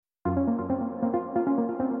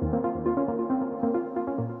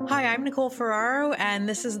Hi, I'm Nicole Ferraro, and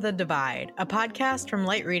this is The Divide, a podcast from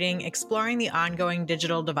Light Reading exploring the ongoing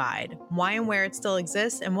digital divide, why and where it still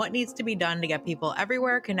exists, and what needs to be done to get people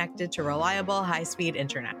everywhere connected to reliable, high-speed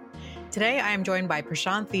internet. Today, I am joined by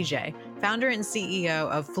Prashanth Vijay, founder and CEO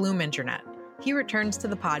of Flume Internet. He returns to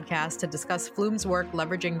the podcast to discuss Flume's work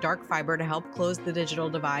leveraging dark fiber to help close the digital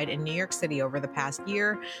divide in New York City over the past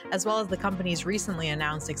year, as well as the company's recently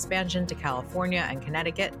announced expansion to California and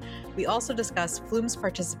Connecticut. We also discuss Flume's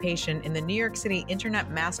participation in the New York City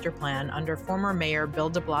Internet Master Plan under former Mayor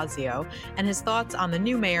Bill de Blasio and his thoughts on the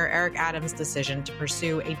new Mayor Eric Adams' decision to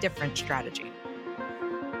pursue a different strategy.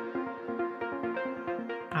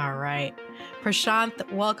 All right.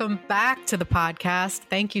 Prashanth, welcome back to the podcast.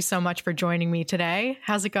 Thank you so much for joining me today.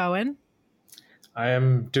 How's it going? I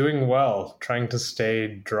am doing well, trying to stay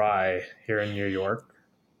dry here in New York.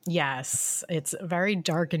 Yes, it's very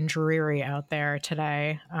dark and dreary out there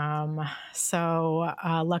today. So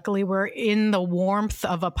luckily we're in the warmth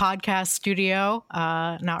of a podcast studio.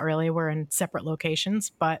 Not really, we're in separate locations,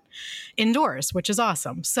 but indoors, which is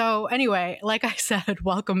awesome. So anyway, like I said,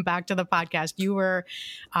 welcome back to the podcast. You were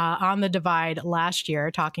on The Divide last year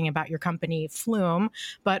talking about your company Flume,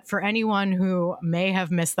 but for anyone who may have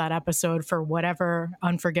missed that episode for whatever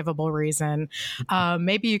unforgivable reason,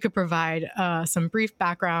 maybe you could provide some brief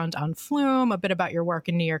background on Flume, a bit about your work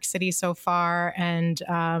in New York City so far, and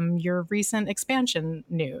your recent expansion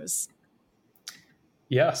news.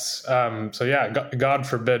 Yes. God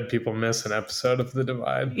forbid people miss an episode of The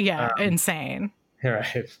Divide. Yeah, insane.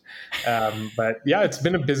 Right. But yeah, it's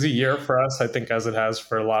been a busy year for us, I think, as it has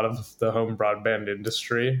for a lot of the home broadband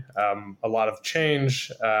industry. A lot of change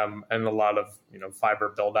and a lot of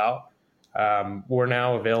fiber build out. We're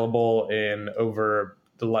now available in over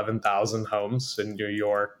 11,000 homes in New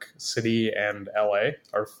York City and LA,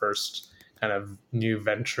 our first kind of new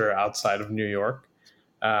venture outside of New York.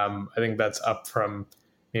 I think that's up from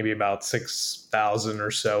maybe about 6,000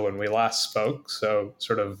 or so when we last spoke. So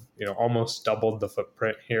sort of, almost doubled the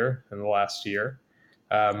footprint here in the last year.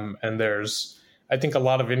 And there's, I think, a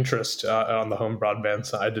lot of interest on the home broadband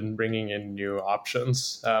side in bringing in new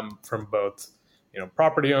options from both,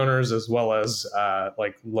 property owners as well as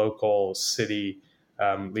like local city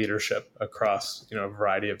leadership across a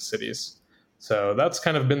variety of cities. So that's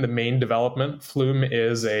kind of been the main development. Flume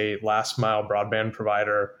is a last mile broadband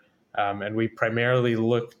provider, and we primarily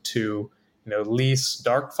look to lease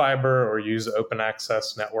dark fiber or use open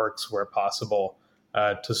access networks where possible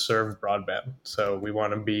to serve broadband. So we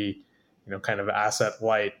want to be kind of asset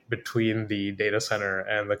light between the data center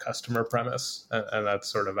and the customer premise, and that's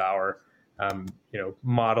sort of our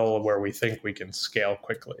model where we think we can scale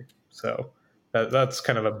quickly. So that's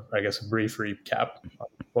kind of a brief recap of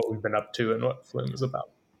what we've been up to and what Flume is about.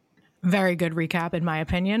 Very good recap, in my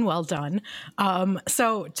opinion. Well done.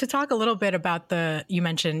 So to talk a little bit about you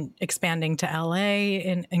mentioned expanding to LA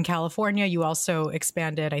in California. You also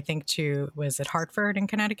expanded, I think, was it Hartford in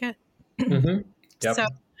Connecticut? Mm-hmm. Yep. So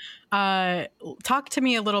talk to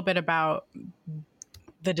me a little bit about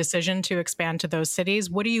the decision to expand to those cities.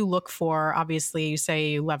 What do you look for? Obviously, you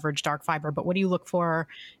say you leverage dark fiber, but what do you look for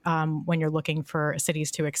when you're looking for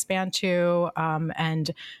cities to expand to?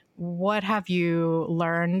 And what have you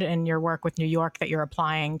learned in your work with New York that you're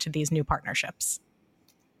applying to these new partnerships?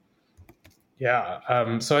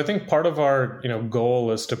 Yeah. So I think part of our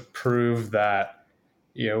goal is to prove that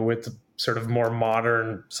with sort of more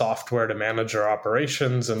modern software to manage our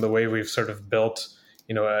operations and the way we've sort of built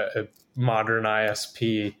a modern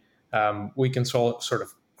ISP, we can sort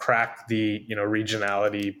of crack the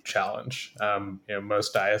regionality challenge.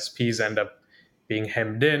 Most ISPs end up being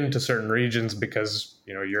hemmed in to certain regions because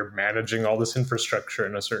you're managing all this infrastructure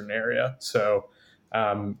in a certain area. So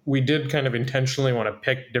we did kind of intentionally want to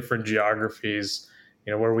pick different geographies,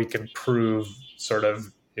 where we can prove sort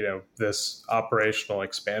of this operational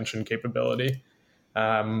expansion capability.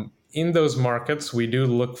 In those markets, we do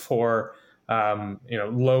look for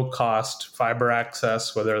low cost fiber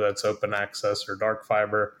access, whether that's open access or dark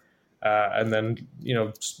fiber, and then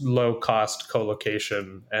low cost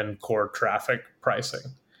co-location and core traffic pricing.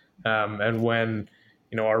 And when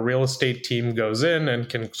our real estate team goes in and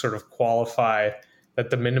can sort of qualify that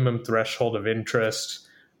the minimum threshold of interest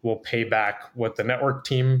will pay back what the network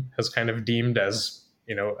team has kind of deemed as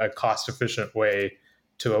a cost efficient way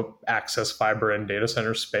to access fiber and data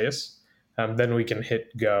center space, then we can hit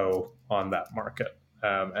go on that market.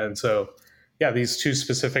 And so, these two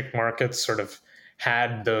specific markets sort of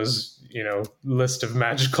had those, list of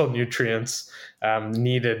magical nutrients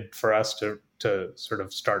needed for us to sort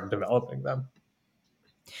of start developing them.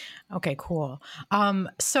 Okay, cool.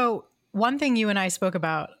 So one thing you and I spoke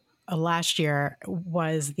about last year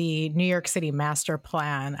was the New York City Master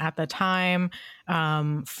Plan. At the time,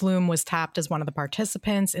 Flume was tapped as one of the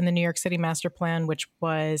participants in the New York City Master Plan, which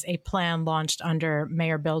was a plan launched under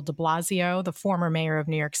Mayor Bill de Blasio, the former mayor of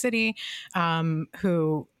New York City,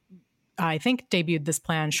 who I think debuted this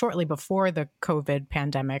plan shortly before the COVID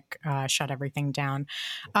pandemic shut everything down.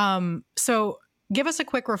 So give us a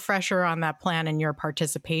quick refresher on that plan and your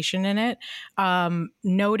participation in it,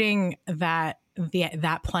 noting that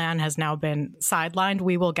that plan has now been sidelined.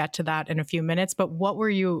 We will get to that in a few minutes, but what were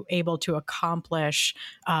you able to accomplish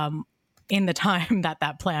in the time that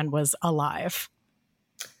that plan was alive?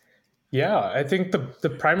 Yeah, I think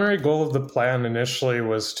the primary goal of the plan initially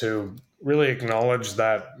was to really acknowledge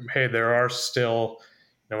that, hey, there are still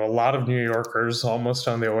a lot of New Yorkers, almost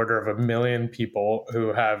on the order of 1 million people,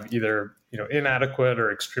 who have either inadequate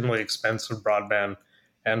or extremely expensive broadband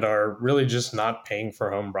and are really just not paying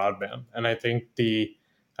for home broadband. And I think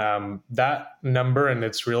that number and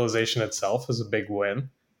its realization itself is a big win.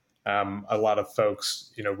 A lot of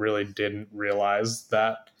folks, really didn't realize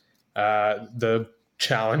that the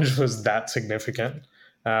challenge was that significant.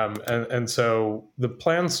 And so the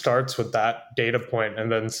plan starts with that data point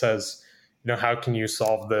and then says, how can you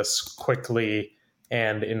solve this quickly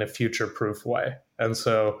and in a future-proof way? And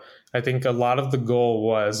so I think a lot of the goal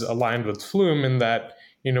was aligned with Flume in that,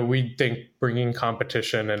 we think bringing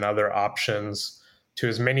competition and other options to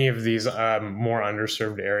as many of these more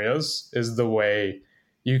underserved areas is the way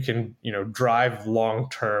you can, drive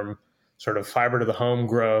long-term sort of fiber to the home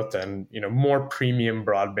growth and, more premium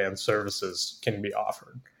broadband services can be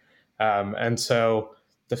offered. And so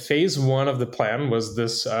the phase one of the plan was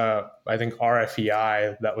this, I think,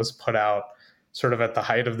 RFEI that was put out sort of at the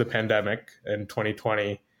height of the pandemic in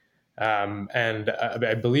 2020. And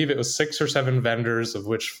I believe it was 6 or 7 vendors, of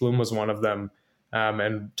which Flume was one of them.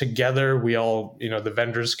 And together we all, the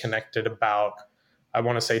vendors connected about, I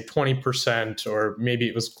want to say 20%, or maybe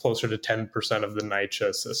it was closer to 10% of the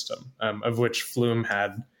NYCHA system, of which Flume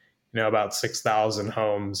had, about 6,000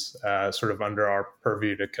 homes sort of under our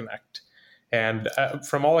purview to connect. And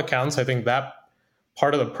from all accounts, I think that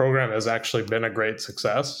part of the program has actually been a great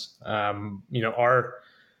success. Our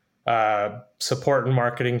support and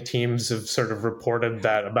marketing teams have sort of reported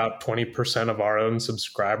that about 20% of our own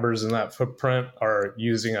subscribers in that footprint are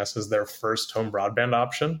using us as their first home broadband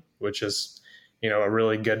option, which is, a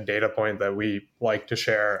really good data point that we like to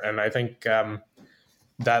share. And I think that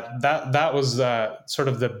was sort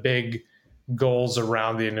of the big goals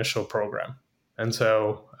around the initial program. And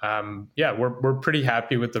so, we're pretty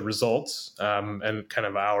happy with the results and kind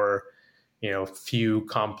of our, few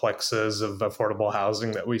complexes of affordable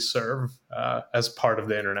housing that we serve as part of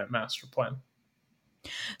the Internet Master Plan.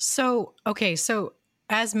 So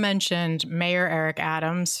as mentioned, Mayor Eric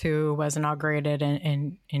Adams, who was inaugurated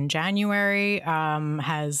in January,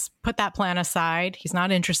 has put that plan aside. He's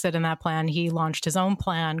not interested in that plan. He launched his own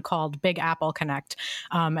plan called Big Apple Connect.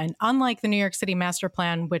 And unlike the New York City Master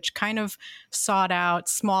Plan, which kind of sought out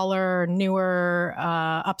smaller, newer,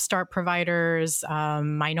 upstart providers,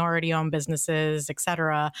 minority-owned businesses, et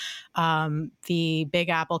cetera, the Big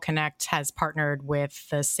Apple Connect has partnered with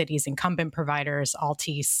the city's incumbent providers,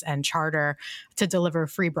 Altice and Charter, to deliver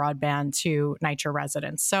free broadband to NYCHA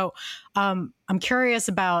residents. So I'm curious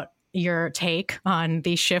about your take on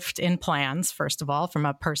the shift in plans, first of all, from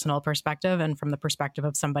a personal perspective and from the perspective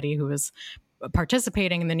of somebody who is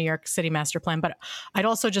participating in the New York City Master Plan. But I'd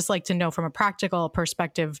also just like to know from a practical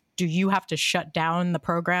perspective, do you have to shut down the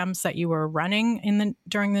programs that you were running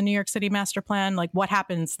during the New York City Master Plan? Like, what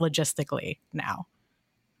happens logistically now?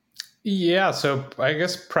 Yeah, so I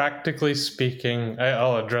guess practically speaking,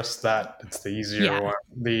 I'll address that. It's the easier one.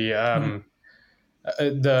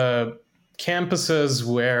 The campuses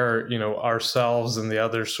where ourselves and the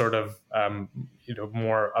other sort of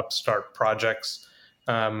more upstart projects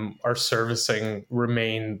are servicing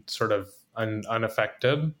remain sort of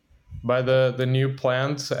unaffected by the new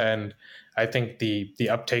plans, and I think the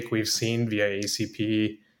uptake we've seen via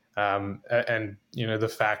ACP and the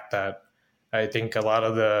fact that I think a lot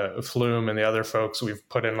of the Flume and the other folks, we've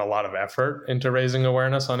put in a lot of effort into raising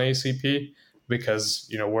awareness on ACP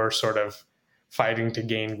because, we're sort of fighting to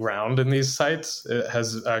gain ground in these sites. It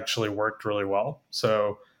has actually worked really well.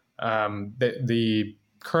 So the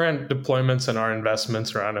current deployments and our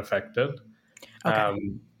investments are unaffected. Okay.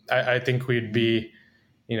 I think we'd be,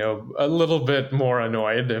 a little bit more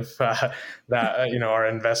annoyed if that, our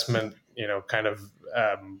investment, kind of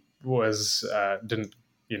was didn't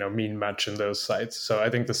mean much in those sites. So I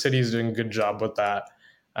think the city is doing a good job with that.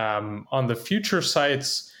 On the future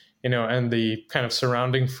sites, and the kind of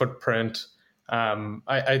surrounding footprint,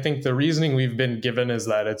 I think the reasoning we've been given is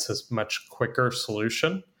that it's a much quicker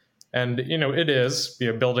solution. And, it is,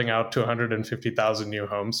 building out to 150,000 new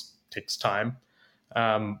homes takes time.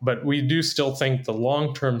 But we do still think the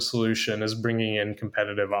long-term solution is bringing in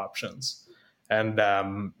competitive options. And,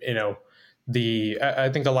 I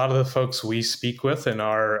think a lot of the folks we speak with in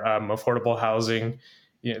our affordable housing,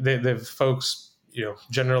 the folks,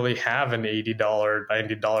 generally have an $80,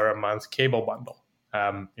 $90 a month cable bundle,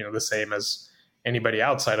 the same as anybody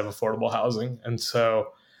outside of affordable housing. And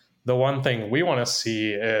so the one thing we want to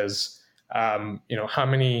see is, how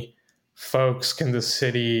many folks can the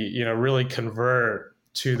city, really convert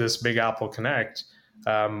to this Big Apple Connect,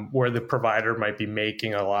 where the provider might be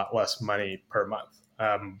making a lot less money per month.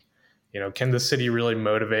 Can the city really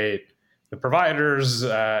motivate the providers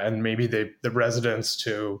and maybe the residents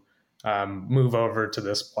to move over to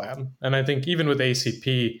this plan? And I think even with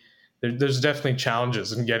ACP, there's definitely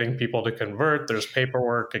challenges in getting people to convert. There's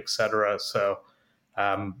paperwork, et cetera. So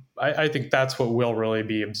I think that's what we'll really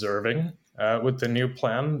be observing with the new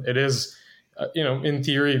plan. It is, in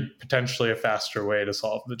theory, potentially a faster way to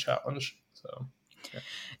solve the challenge. So, yeah.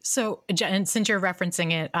 So, and since you're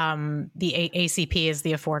referencing it, the ACP is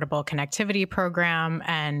the Affordable Connectivity Program,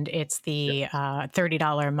 and it's the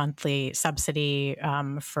 $30 monthly subsidy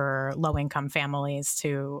for low-income families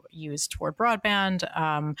to use toward broadband.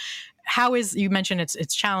 You mentioned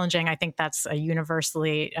it's challenging. I think that's a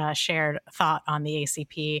universally shared thought on the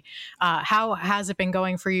ACP. How has it been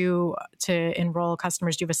going for you to enroll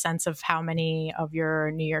customers? Do you have a sense of how many of your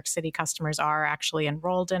New York City customers are actually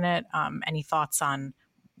enrolled in it? Any thoughts on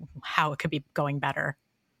how it could be going better?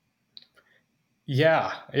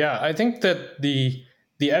 Yeah. I think that the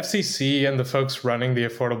FCC and the folks running the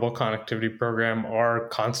Affordable Connectivity Program are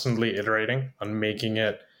constantly iterating on making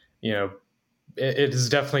it, it has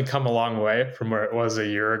definitely come a long way from where it was a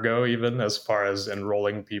year ago, even as far as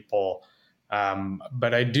enrolling people.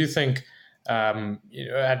 But I do think,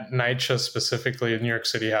 at NYCHA specifically, New York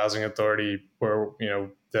City Housing Authority, where,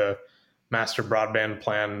 the master broadband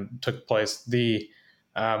plan took place,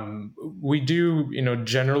 we do,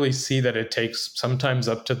 generally see that it takes sometimes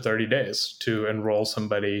up to 30 days to enroll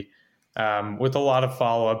somebody, with a lot of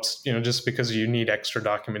follow-ups, just because you need extra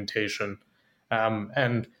documentation.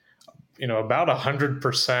 And about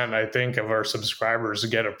 100%, I think, of our subscribers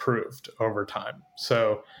get approved over time.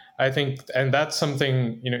 So I think, and that's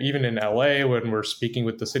something, even in LA, when we're speaking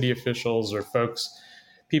with the city officials or folks,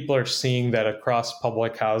 people are seeing that across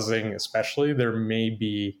public housing, especially, there may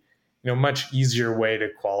be, much easier way to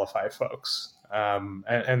qualify folks.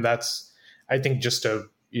 And that's, I think, just a,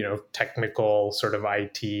 technical sort of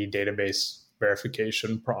IT database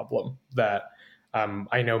verification problem that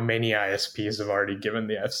I know many ISPs have already given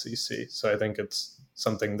the FCC. So I think it's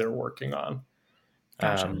something they're working on.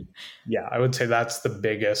 Gotcha. I would say that's the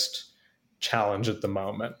biggest challenge at the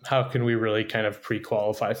moment. How can we really kind of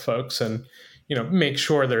pre-qualify folks and, make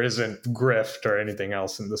sure there isn't grift or anything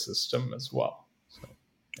else in the system as well? So.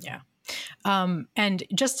 Yeah. And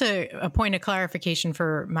just a point of clarification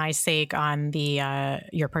for my sake on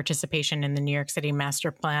your participation in the New York City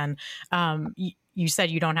Master Plan. You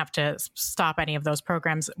said you don't have to stop any of those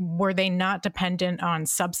programs. Were they not dependent on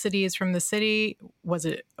subsidies from the city? Was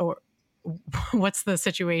it, or what's the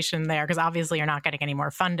situation there? Because obviously you're not getting any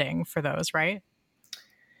more funding for those, right?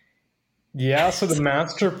 Yeah. So the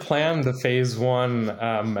master plan, the phase one,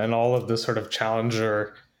 and all of the sort of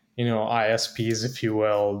challenger, ISPs, if you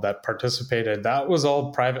will, that participated, that was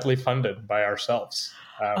all privately funded by ourselves.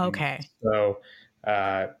 Okay. So,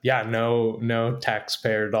 no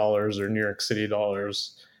taxpayer dollars or New York City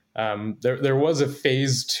dollars. There was a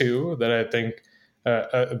phase two that I think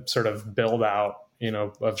sort of build out,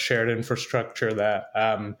 of shared infrastructure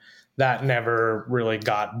that never really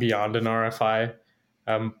got beyond an RFI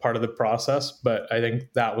part of the process. But I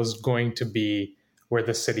think that was going to be where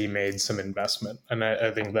the city made some investment. And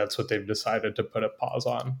I think that's what they've decided to put a pause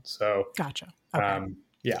on. So, gotcha. Okay.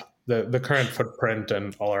 The current footprint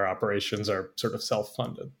and all our operations are sort of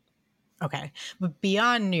self-funded. Okay. But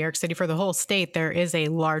beyond New York City, for the whole state, there is a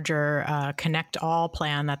larger Connect All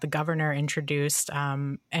plan that the governor introduced.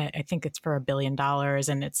 I think it's for $1 billion,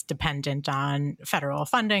 and it's dependent on federal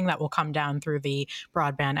funding that will come down through the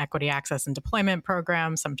Broadband Equity Access and Deployment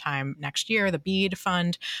Program sometime next year, the BEAD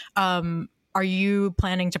fund. Are you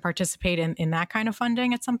planning to participate in that kind of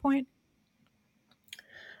funding at some point?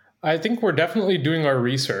 I think we're definitely doing our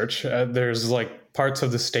research. There's parts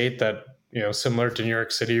of the state that, similar to New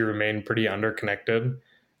York City, remain pretty underconnected.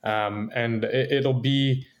 And it'll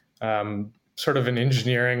be sort of an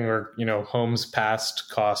engineering or, homes passed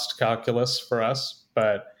cost calculus for us.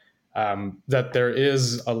 But that there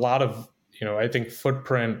is a lot of, I think,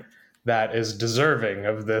 footprint that is deserving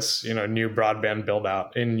of this, new broadband build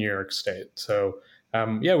out in New York State. So,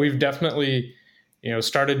 we've definitely,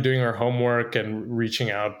 started doing our homework and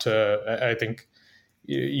reaching out to, I think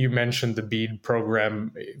you mentioned the BEAD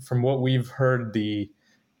program. From what we've heard, the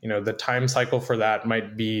time cycle for that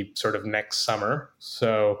might be sort of next summer.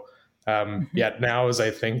 So, now is, I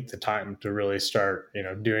think, the time to really start,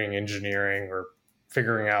 doing engineering or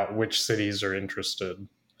figuring out which cities are interested,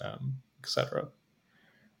 et cetera.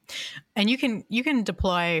 And you can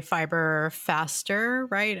deploy fiber faster,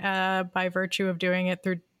 right? By virtue of doing it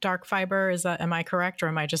through dark fiber. Am I correct, or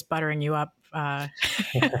am I just buttering you up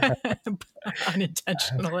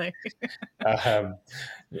unintentionally? I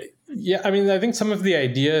think some of the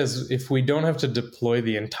idea is, if we don't have to deploy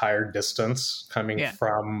the entire distance coming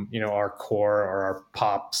from, our core or our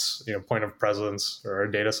POPs, point of presence, or our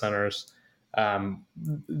data centers,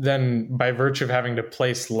 then by virtue of having to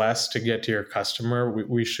place less to get to your customer,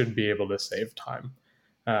 we should be able to save time.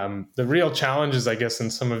 The real challenge is, I guess, in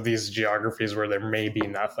some of these geographies where there may be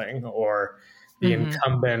nothing, or the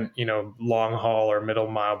incumbent, long haul or middle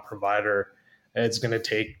mile provider, it's going to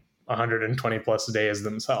take 120 plus days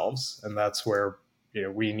themselves. And that's where,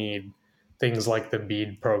 we need things like the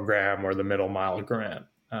BEAD program or the middle mile grant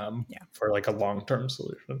for like a long-term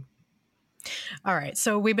solution. All right.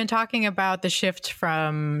 So we've been talking about the shift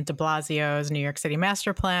from de Blasio's New York City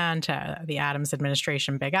master plan to the Adams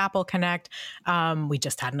administration Big Apple Connect. We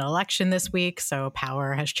just had an election this week, so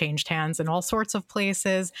power has changed hands in all sorts of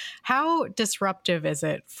places. How disruptive is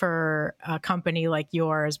it for a company like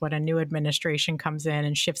yours when a new administration comes in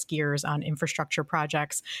and shifts gears on infrastructure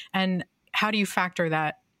projects? And how do you factor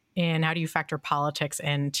that in? How do you factor politics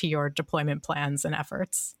into your deployment plans and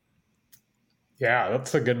efforts? Yeah,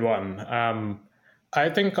 that's a good one. I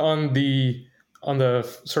think on the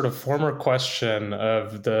sort of former question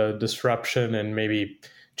of the disruption and maybe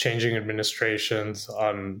changing administrations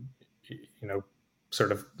on,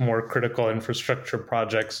 sort of more critical infrastructure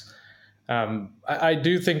projects, I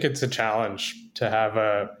do think it's a challenge to have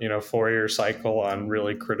a 4-year cycle on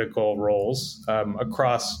really critical roles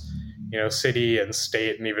across city and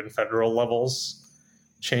state and even federal levels,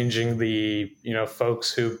 changing the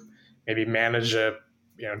folks who maybe manage a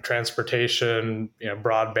transportation,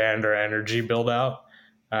 broadband or energy build out.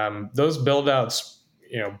 Those build outs,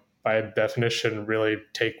 by definition, really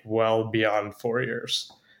take well beyond 4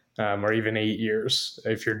 years, or even 8 years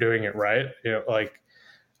if you're doing it right.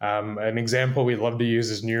 An example we love to use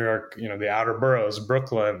is New York. The outer boroughs,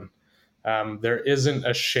 Brooklyn. There isn't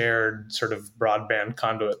a shared sort of broadband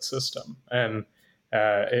conduit system, and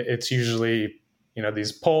it's usually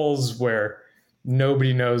these poles where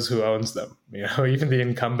nobody knows who owns them. Even the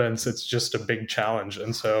incumbents, it's just a big challenge.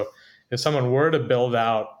 And so if someone were to build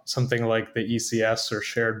out something like the ECS or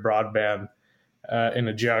shared broadband in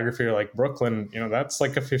a geography like Brooklyn, that's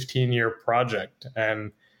like a 15-year project.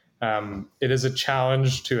 And it is a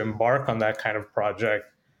challenge to embark on that kind of project,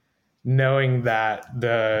 knowing that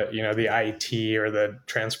the IT or the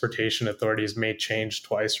transportation authorities may change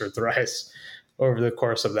twice or thrice over the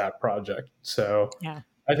course of that project. So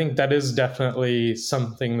I think that is definitely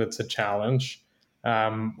something that's a challenge.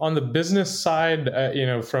 On the business side,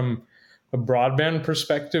 from a broadband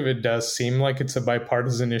perspective, it does seem like it's a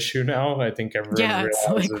bipartisan issue now. I think everyone it's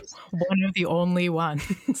realizes. Like one of the only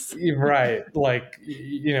ones. Right.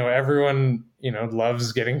 Everyone,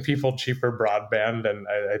 loves getting people cheaper broadband. And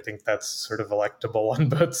I think that's sort of electable on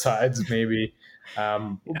both sides, maybe.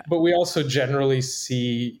 But we also generally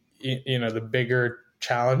see, the bigger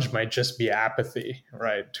challenge might just be apathy,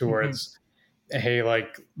 right? Towards, hey,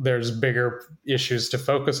 there's bigger issues to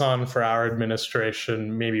focus on for our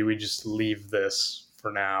administration. Maybe we just leave this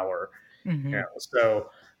for now, or, so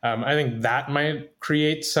I think that might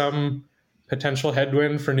create some potential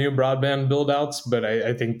headwind for new broadband build-outs, but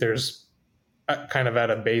I think there's kind of at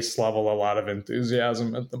a base level a lot of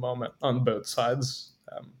enthusiasm at the moment on both sides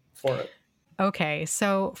for it. Okay,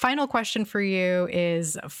 so final question for you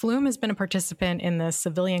is, Flume has been a participant in the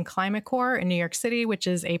Civilian Climate Corps in New York City, which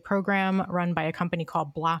is a program run by a company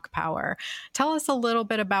called Block Power. Tell us a little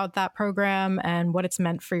bit about that program and what it's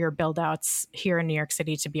meant for your build-outs here in New York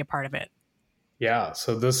City to be a part of it. Yeah,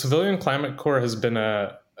 so the Civilian Climate Corps has been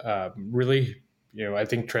a really, I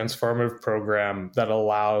think, transformative program that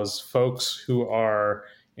allows folks who are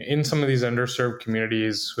in some of these underserved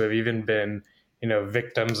communities, who have even been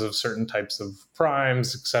victims of certain types of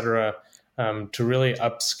crimes, et cetera, to really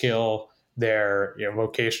upskill their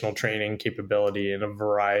vocational training capability in a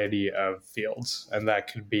variety of fields. And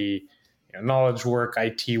that could be knowledge work,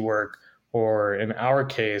 IT work, or in our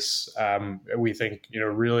case, we think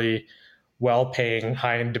really well-paying,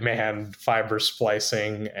 high-in-demand fiber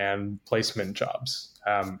splicing and placement jobs.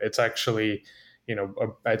 It's actually,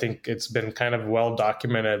 I think it's been kind of well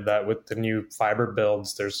documented that with the new fiber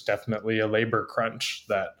builds, there's definitely a labor crunch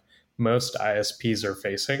that most ISPs are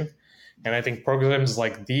facing. And I think programs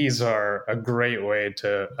like these are a great way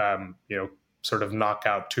to, sort of knock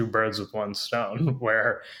out two birds with one stone,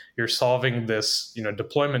 where you're solving this,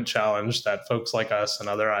 deployment challenge that folks like us and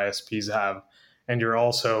other ISPs have. And you're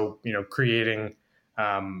also, creating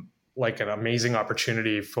like an amazing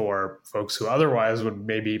opportunity for folks who otherwise would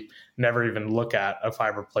maybe never even look at a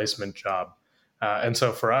fiber placement job. And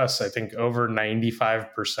so for us, I think over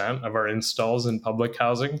 95% of our installs in public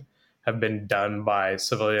housing have been done by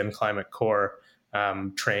Civilian Climate Corps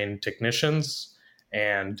trained technicians.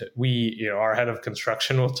 And we, our head of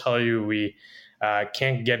construction will tell you we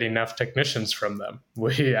can't get enough technicians from them.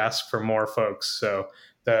 We ask for more folks. So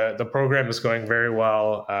the program is going very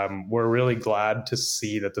well. We're really glad to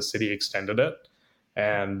see that the city extended it,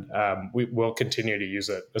 and we will continue to use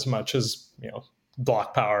it as much as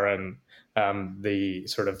block power and the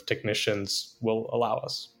sort of technicians will allow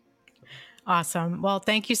us. Awesome. Well,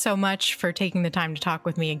 thank you so much for taking the time to talk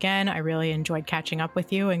with me again. I really enjoyed catching up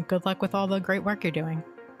with you, and good luck with all the great work you're doing.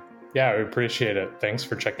 Yeah, we appreciate it. Thanks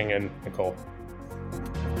for checking in, Nicole.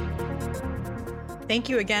 Thank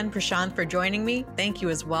you again, Prashant, for joining me. Thank you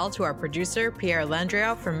as well to our producer, Pierre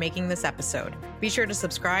Landriau, for making this episode. Be sure to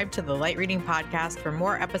subscribe to the Light Reading Podcast for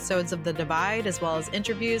more episodes of The Divide, as well as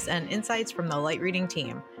interviews and insights from the Light Reading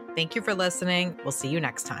team. Thank you for listening. We'll see you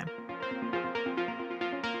next time.